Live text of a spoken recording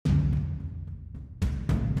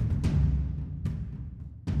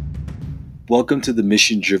Welcome to the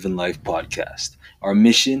Mission Driven Life podcast. Our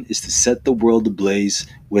mission is to set the world ablaze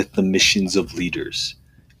with the missions of leaders,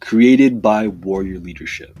 created by Warrior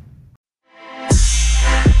Leadership.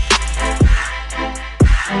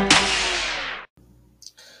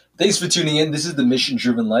 Thanks for tuning in. This is the Mission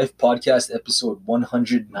Driven Life podcast, episode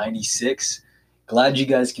 196. Glad you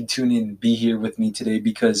guys can tune in and be here with me today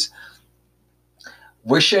because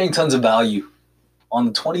we're sharing tons of value on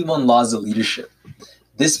the 21 Laws of Leadership.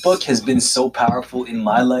 This book has been so powerful in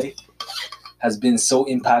my life, has been so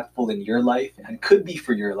impactful in your life, and could be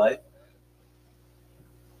for your life.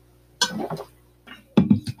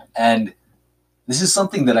 And this is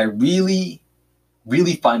something that I really,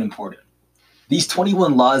 really find important. These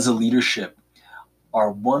 21 Laws of Leadership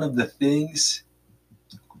are one of the things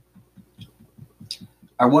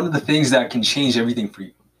that can change everything for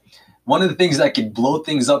you. One of the things that can blow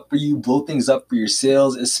things up for you, blow things up for your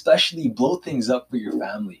sales, especially blow things up for your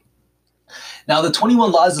family. Now, the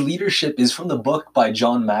 21 Laws of Leadership is from the book by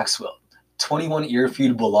John Maxwell, 21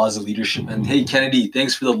 Irrefutable Laws of Leadership. And hey, Kennedy,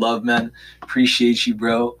 thanks for the love, man. Appreciate you,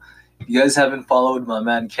 bro. If you guys haven't followed my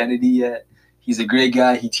man Kennedy yet, he's a great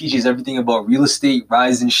guy. He teaches everything about real estate,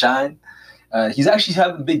 rise and shine. He's actually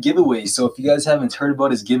having big giveaways. So if you guys haven't heard about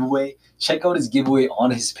his giveaway, check out his giveaway on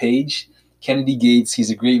his page. Kennedy Gates, he's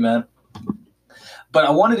a great man. But I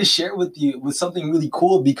wanted to share with you with something really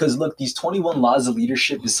cool because look, these 21 Laws of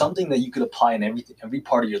Leadership is something that you could apply in every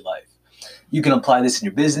part of your life. You can apply this in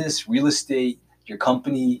your business, real estate, your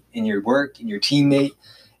company, in your work, in your teammate.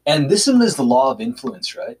 And this one is the law of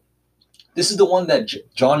influence, right? This is the one that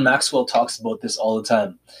John Maxwell talks about this all the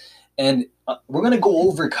time. And we're going to go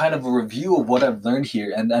over kind of a review of what I've learned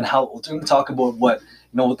here and how we're going to talk about what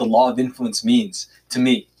the law of influence means to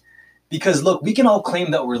me. Because look, we can all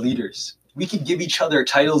claim that we're leaders. We could give each other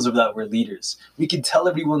titles of that we're leaders. We could tell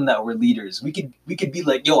everyone that we're leaders. We could be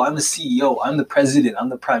like, yo, I'm the CEO, I'm the president, I'm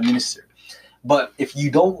the prime minister. But if you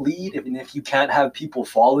don't lead, if you can't have people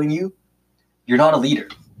following you, you're not a leader.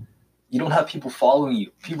 You don't have people following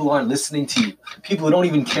you. People aren't listening to you. People don't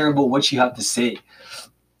even care about what you have to say.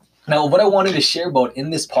 Now, what I wanted to share about in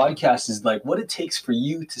this podcast is like what it takes for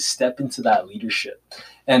you to step into that leadership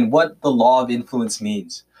and what the law of influence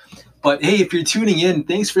means. But hey, if you're tuning in,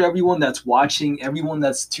 thanks for everyone that's watching, everyone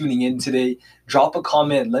that's tuning in today. Drop a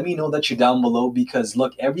comment. Let me know that you're down below because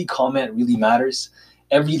look, every comment really matters.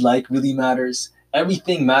 Every like really matters.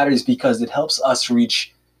 Everything matters because it helps us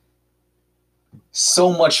reach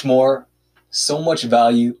so much more, so much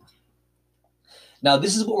value. Now,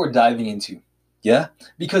 this is what we're diving into. Yeah,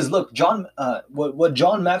 because look, what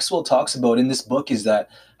John Maxwell talks about in this book is that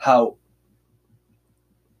how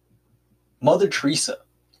Mother Teresa,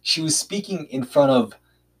 she was speaking in front of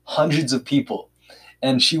hundreds of people,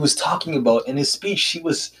 and she was talking about, in his speech, she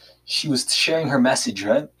was sharing her message,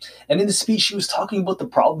 right? And in the speech, she was talking about the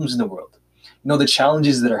problems in the world, the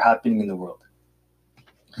challenges that are happening in the world,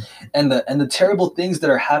 and the terrible things that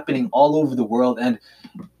are happening all over the world, and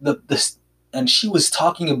and she was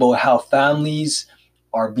talking about how families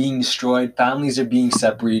are being destroyed, families are being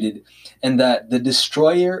separated, and that the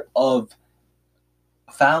destroyer of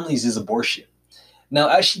families is abortion. Now,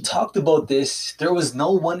 as she talked about this, there was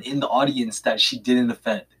no one in the audience that she didn't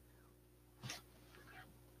offend.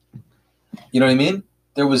 You know what I mean?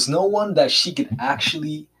 There was no one that she could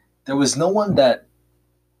offend.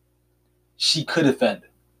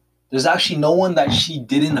 There's actually no one that she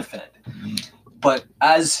didn't offend. But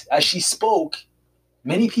as she spoke,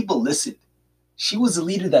 many people listened. She was a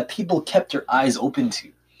leader that people kept their eyes open to.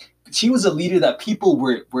 She was a leader that people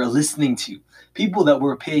were listening to, people that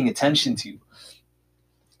were paying attention to.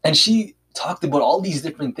 And she talked about all these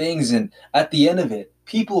different things. And at the end of it,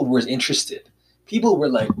 people were interested. People were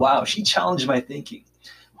like, wow, she challenged my thinking.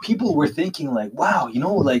 People were thinking like, wow,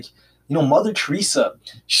 Mother Teresa,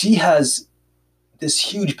 she has this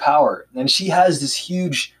huge power and she has this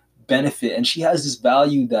huge benefit and she has this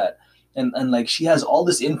value that, and like she has all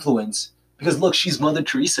this influence because look, she's Mother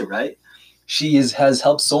Teresa, right? She has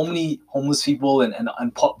helped so many homeless people and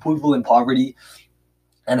people in poverty.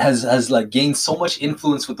 And has like gained so much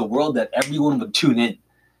influence with the world that everyone would tune in.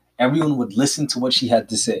 Everyone would listen to what she had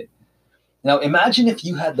to say. Now, imagine if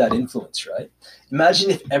you had that influence, right?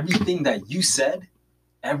 Imagine if everything that you said,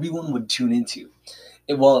 everyone would tune into.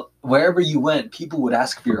 Wherever you went, people would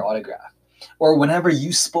ask for your autograph. Or whenever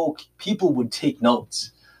you spoke, people would take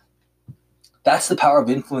notes. That's the power of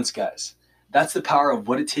influence, guys. That's the power of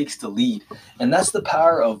what it takes to lead. And that's the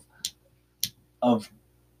power of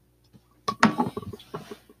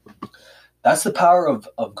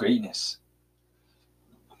greatness.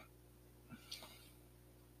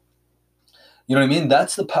 You know what I mean?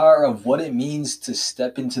 That's the power of what it means to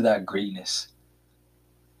step into that greatness.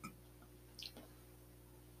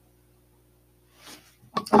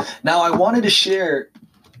 Now, I wanted to share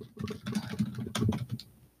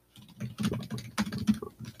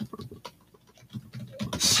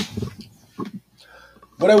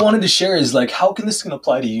what I wanted to share is like, how can this can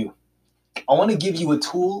apply to you? I want to give you a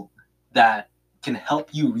tool that can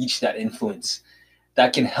help you reach that influence,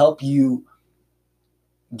 that can help you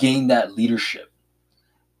gain that leadership.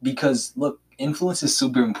 Because look, influence is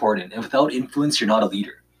super important. And without influence, you're not a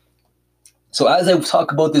leader. So as I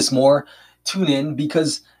talk about this more, tune in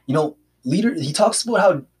because, leader, he talks about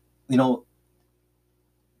how,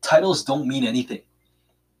 titles don't mean anything.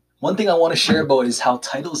 One thing I want to share about is how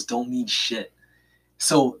titles don't mean shit.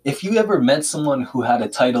 So if you ever met someone who had a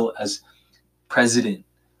title as president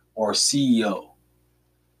or CEO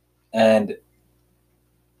and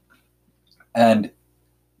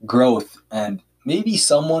growth, and maybe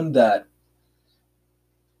someone that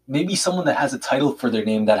has a title for their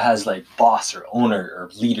name that has like boss or owner or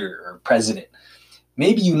leader or president,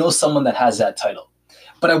 maybe you know someone that has that title.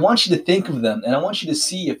 But I want you to think of them and I want you to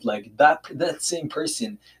see if like that same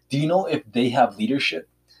person, do you know if they have leadership?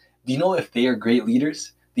 Do you know if they are great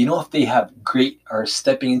leaders? Do you know if they have are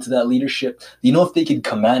stepping into that leadership? Do you know if they can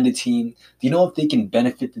command a team? Do you know if they can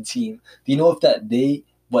benefit the team? Do you know if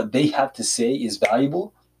what they have to say is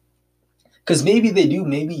valuable? Because maybe they do,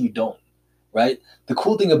 maybe you don't, right? The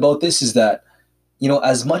cool thing about this is that,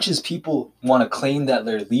 as much as people want to claim that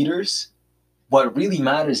they're leaders, what really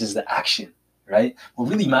matters is the action, right? What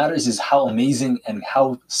really matters is how amazing and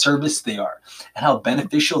how service they are and how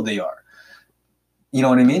beneficial they are. You know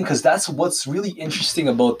what I mean? Because that's what's really interesting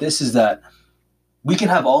about this is that we can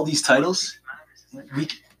have all these titles. We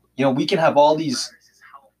can have all these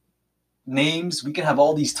names, we can have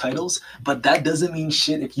all these titles, but that doesn't mean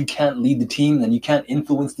shit if you can't lead the team and you can't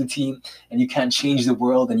influence the team and you can't change the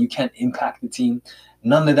world and you can't impact the team.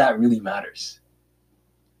 None of that really matters,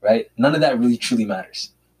 right? None of that really truly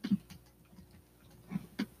matters.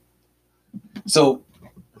 So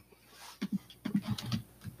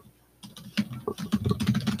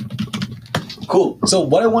cool. So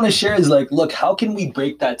what I want to share is like, look, how can we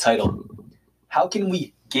break that title? How can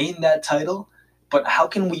we gain that title? But how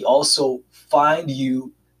can we also find a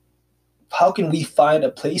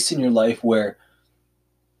place in your life where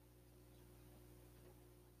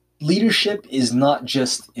leadership is not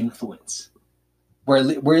just influence? Where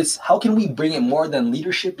it's, how can we bring it more than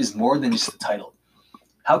leadership is more than just a title?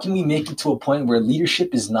 How can we make it to a point where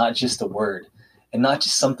leadership is not just a word and not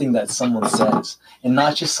just something that someone says and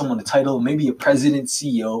not just someone a title, maybe a president,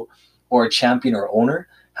 CEO, or a champion or owner?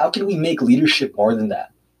 How can we make leadership more than that?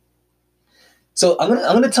 So I'm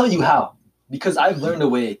gonna tell you how, because I've learned a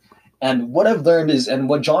way, and what I've learned is, and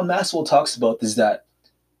what John Maxwell talks about is that,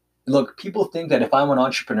 look, people think that if I'm an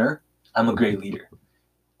entrepreneur, I'm a great leader.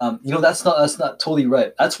 That's not totally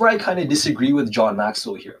right. That's where I kind of disagree with John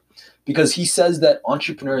Maxwell here, because he says that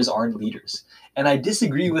entrepreneurs aren't leaders, and I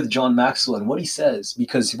disagree with John Maxwell and what he says,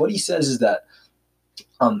 because what he says is that,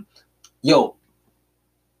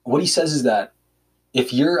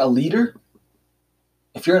 if you're a leader,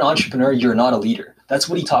 if you're an entrepreneur, you're not a leader. That's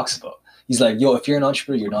what he talks about. He's like, if you're an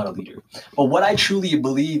entrepreneur, you're not a leader. But what I truly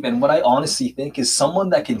believe and what I honestly think is someone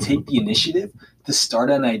that can take the initiative to start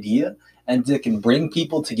an idea and that can bring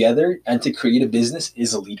people together and to create a business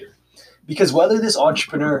is a leader. Because if this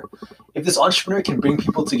entrepreneur can bring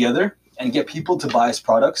people together and get people to buy his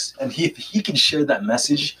products, and he can share that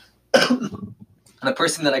message, and a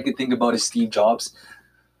person that I could think about is Steve Jobs.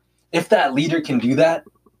 If that leader can do that,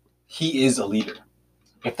 he is a leader.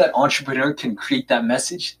 If that entrepreneur can create that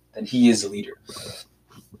message, then he is a leader.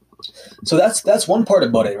 So that's one part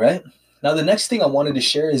about it, right? Now, the next thing I wanted to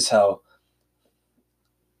share is how,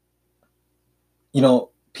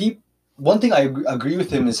 one thing I agree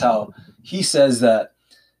with him is how he says that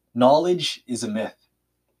knowledge is a myth.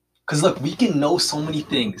 Because look, we can know so many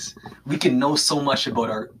things. We can know so much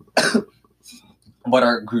about our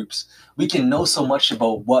groups. We can know so much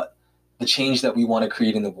about what the change that we want to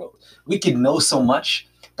create in the world. We can know so much,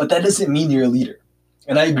 but that doesn't mean you're a leader.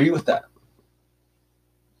 And I agree with that.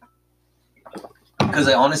 Because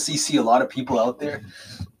I honestly see a lot of people out there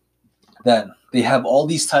that they have all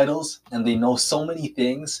these titles and they know so many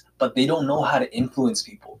things, but they don't know how to influence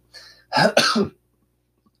people.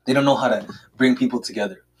 They don't know how to bring people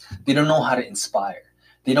together. They don't know how to inspire.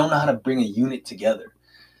 They don't know how to bring a unit together.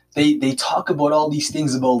 They talk about all these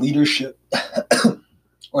things about leadership,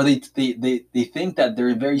 or they think that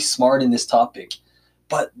they're very smart in this topic,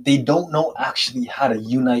 but they don't know actually how to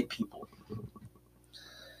unite people.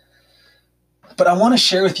 But I want to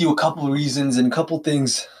share with you a couple of reasons and a couple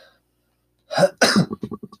things. I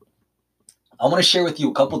want to share with you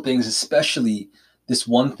a couple things, especially this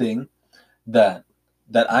one thing that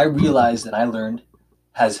I realized and I learned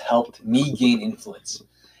has helped me gain influence.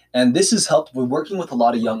 And this has helped. We're working with a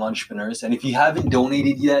lot of young entrepreneurs. And if you haven't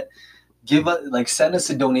donated yet, send us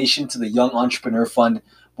a donation to the Young Entrepreneur Fund.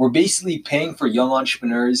 We're basically paying for young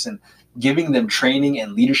entrepreneurs and giving them training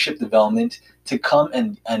and leadership development to come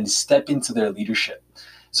and step into their leadership.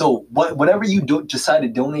 So whatever you decide to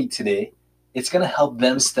donate today, it's going to help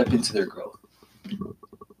them step into their growth.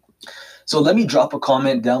 So let me drop a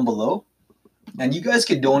comment down below, and you guys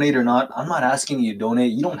can donate or not. I'm not asking you to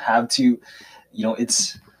donate. You don't have to.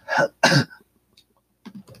 It's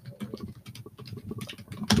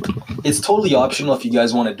it's totally optional if you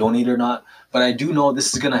guys want to donate or not. But I do know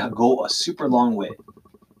this is going to go a super long way.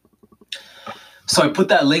 So I put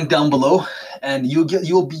that link down below, and you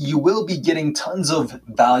will be getting tons of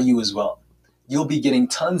value as well. You'll be getting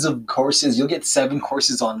tons of courses. You'll get 7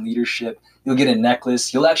 courses on leadership. You'll get a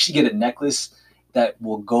necklace. You'll actually get a necklace that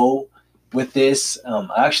will go with this.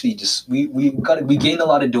 We gained a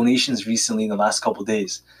lot of donations recently in the last couple of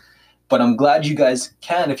days, but I'm glad you guys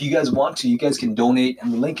can. If you guys want to, you guys can donate,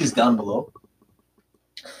 and the link is down below.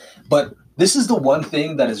 But this is the one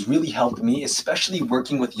thing that has really helped me, especially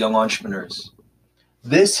working with young entrepreneurs.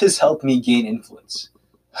 This has helped me gain influence.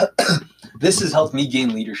 This has helped me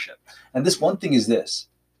gain leadership. And this one thing is this.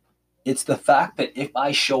 It's the fact that if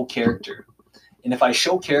I show character, and if I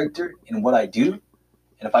show character in what I do,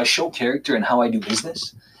 and if I show character in how I do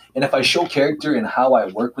business, and if I show character in how I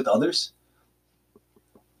work with others,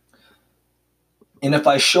 and if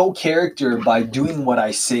I show character by doing what I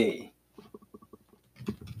say,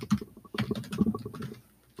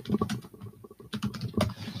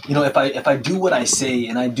 if I do what I say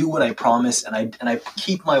and I do what I promise and I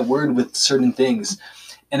keep my word with certain things,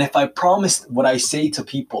 and if I promise what I say to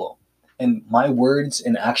people and my words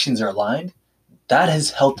and actions are aligned, that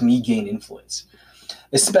has helped me gain influence,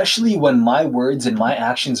 especially when my words and my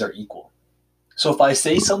actions are equal. So if I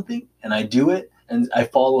say something and I do it and I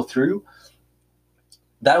follow through,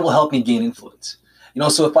 that will help me gain influence.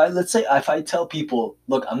 So if I tell people,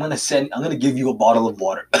 look, I'm going to give you a bottle of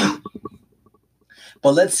water.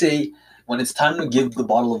 But let's say when it's time to give the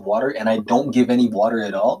bottle of water and I don't give any water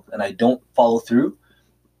at all and I don't follow through,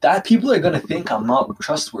 that people are going to think I'm not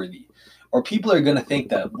trustworthy. Or people are going to think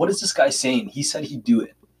that, what is this guy saying? He said he'd do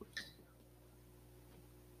it.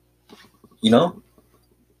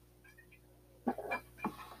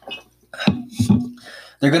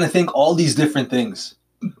 They're going to think all these different things.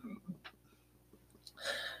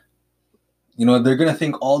 They're going to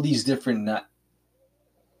think all these different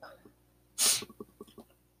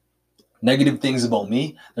negative things about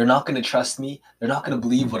me. They're not going to trust me. They're not going to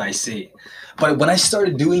believe what I say. But when I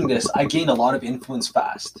started doing this, I gained a lot of influence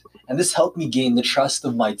fast. And this helped me gain the trust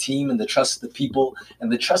of my team and the trust of the people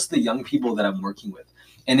and the trust of the young people that I'm working with.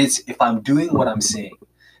 And it's if I'm doing what I'm saying.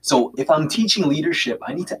 So if I'm teaching leadership,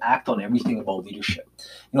 I need to act on everything about leadership.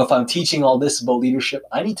 If I'm teaching all this about leadership,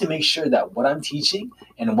 I need to make sure that what I'm teaching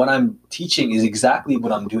and what I'm teaching is exactly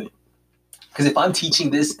what I'm doing. Because if I'm teaching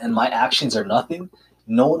this and my actions are nothing,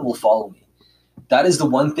 no one will follow me. That is the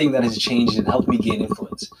one thing that has changed and helped me gain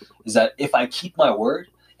influence, is that if I keep my word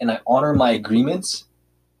and I honor my agreements,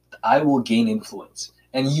 I will gain influence,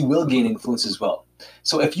 and you will gain influence as well.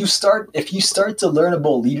 So if you start to learn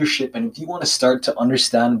about leadership, and if you want to start to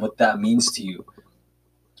understand what that means to you,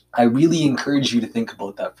 I really encourage you to think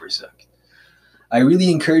about that for a second. I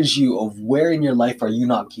really encourage you of where in your life are you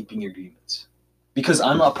not keeping your agreements? Because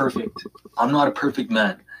I'm not perfect. I'm not a perfect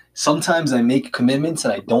man. Sometimes I make commitments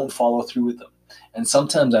and I don't follow through with them. And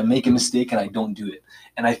sometimes I make a mistake and I don't do it.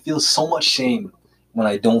 And I feel so much shame when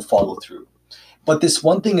I don't follow through. But this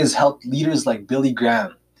one thing has helped leaders like Billy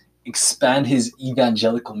Graham expand his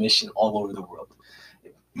evangelical mission all over the world.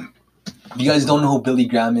 If you guys don't know who Billy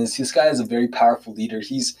Graham is, this guy is a very powerful leader.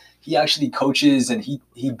 He actually coaches and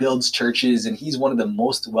he builds churches, and he's one of the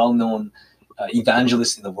most well-known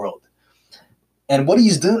evangelists in the world. And what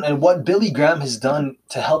he's done and what Billy Graham has done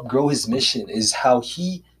to help grow his mission is how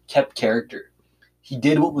he kept character. He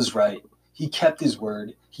did what was right. He kept his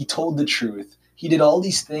word. He told the truth. He did all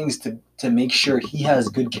these things to make sure he has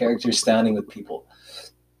good character standing with people.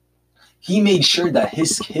 He made sure that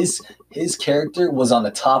his character was on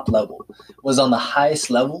the top level, was on the highest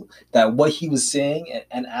level, that what he was saying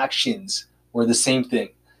and actions were the same thing,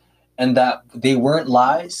 and that they weren't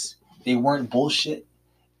lies, they weren't bullshit,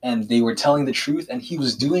 and they were telling the truth, and he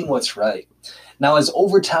was doing what's right. Now, as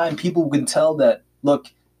over time, people can tell that, look,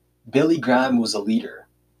 Billy Graham was a leader.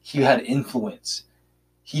 He had influence.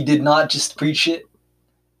 He did not just preach it,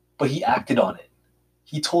 but he acted on it.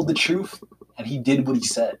 He told the truth and he did what he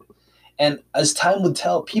said. And as time would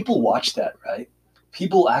tell, people watch that, right?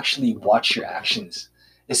 People actually watch your actions,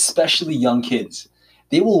 especially young kids.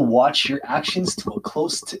 They will watch your actions to a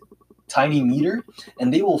close to tiny meter,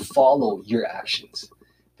 and they will follow your actions.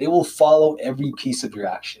 They will follow every piece of your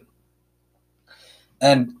action.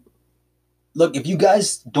 And look, if you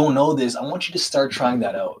guys don't know this, I want you to start trying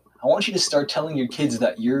that out. I want you to start telling your kids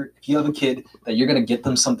that if you have a kid, that you're gonna get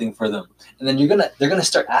them something for them, and then they're gonna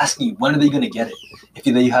start asking you, when are they gonna get it if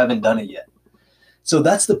they haven't done it yet. So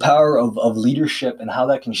that's the power of leadership and how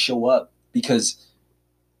that can show up, because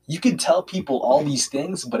you can tell people all these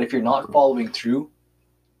things, but if you're not following through,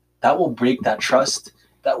 that will break that trust,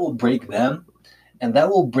 that will break them, and that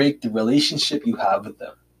will break the relationship you have with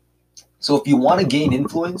them. So if you want to gain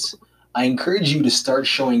influence, I encourage you to start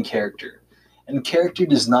showing character. And character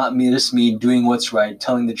does not just mean doing what's right,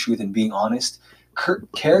 telling the truth, and being honest.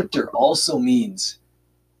 Character also means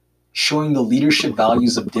showing the leadership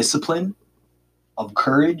values of discipline, of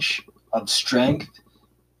courage, of strength,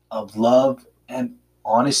 of love, and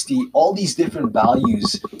honesty, all these different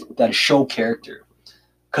values that show character.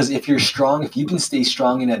 Because if you're strong, if you can stay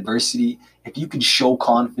strong in adversity, if you can show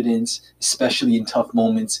confidence, especially in tough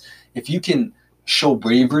moments, if you can show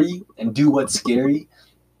bravery and do what's scary,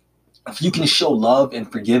 if you can show love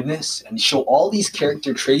and forgiveness and show all these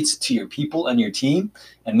character traits to your people and your team,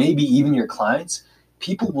 and maybe even your clients,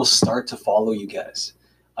 people will start to follow you guys.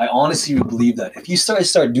 I honestly believe that. If you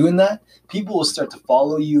start doing that, people will start to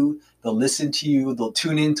follow you, they'll listen to you, they'll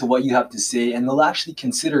tune in to what you have to say, and they'll actually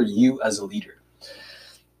consider you as a leader.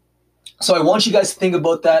 So I want you guys to think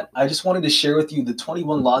about that. I just wanted to share with you the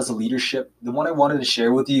 21 laws of leadership. The one I wanted to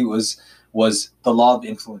share with you was the law of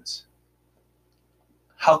influence.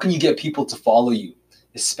 How can you get people to follow you,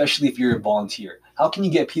 especially if you're a volunteer? How can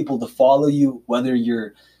you get people to follow you, whether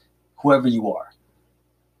you're whoever you are?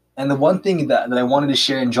 And the one thing that I wanted to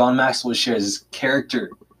share, and John Maxwell shares, is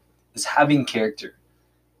character, is having character.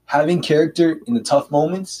 Having character in the tough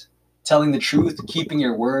moments, telling the truth, keeping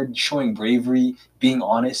your word, showing bravery, being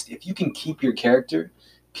honest. If you can keep your character,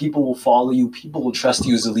 people will follow you, people will trust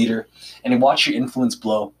you as a leader, and watch your influence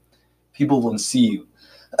blow. People will see you.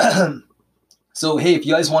 So, hey, if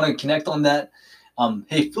you guys want to connect on that,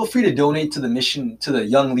 hey, feel free to donate to the mission, to the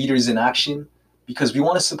Young Leaders in Action, because we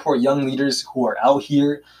want to support young leaders who are out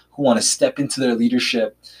here, who want to step into their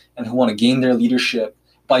leadership and who want to gain their leadership.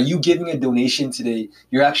 By you giving a donation today,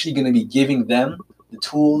 you're actually going to be giving them the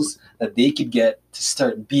tools that they could get to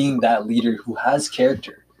start being that leader who has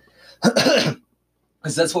character.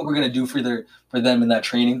 Because that's what we're going to do for them in that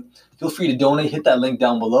training. Feel free to donate. Hit that link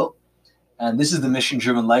down below. And this is the Mission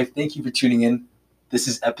Driven Life. Thank you for tuning in. This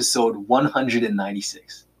is episode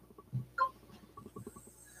 196.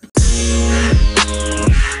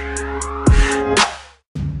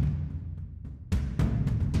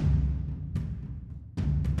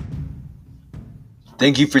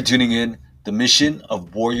 Thank you for tuning in. The mission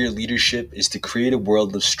of Warrior Leadership is to create a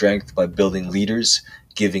world of strength by building leaders,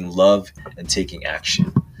 giving love, and taking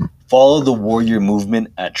action. Follow the Warrior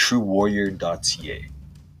movement at truewarrior.ca.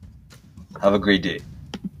 Have a great day.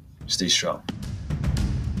 Stay strong.